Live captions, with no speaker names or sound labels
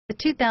The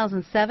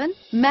 2007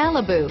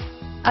 Malibu.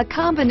 A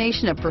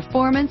combination of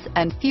performance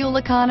and fuel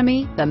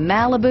economy, the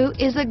Malibu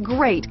is a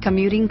great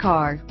commuting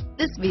car.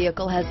 This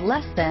vehicle has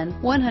less than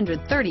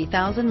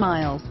 130,000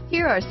 miles.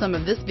 Here are some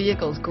of this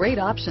vehicle's great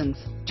options: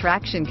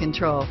 traction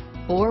control,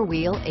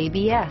 four-wheel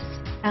ABS,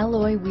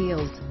 alloy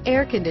wheels,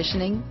 air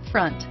conditioning,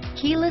 front,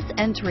 keyless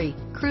entry,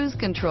 cruise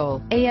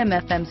control,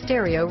 AM/FM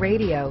stereo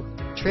radio,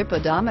 trip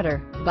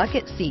odometer,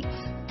 bucket seats,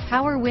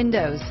 power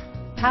windows,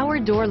 power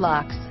door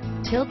locks,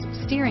 tilt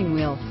steering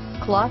wheel,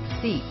 cloth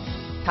seats,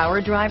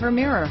 power driver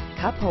mirror,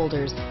 cup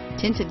holders,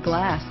 tinted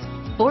glass,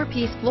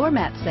 four-piece floor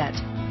mat set,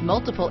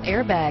 multiple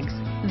airbags.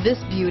 This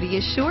beauty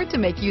is sure to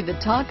make you the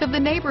talk of the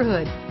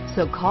neighborhood.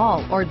 So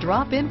call or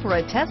drop in for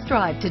a test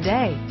drive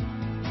today.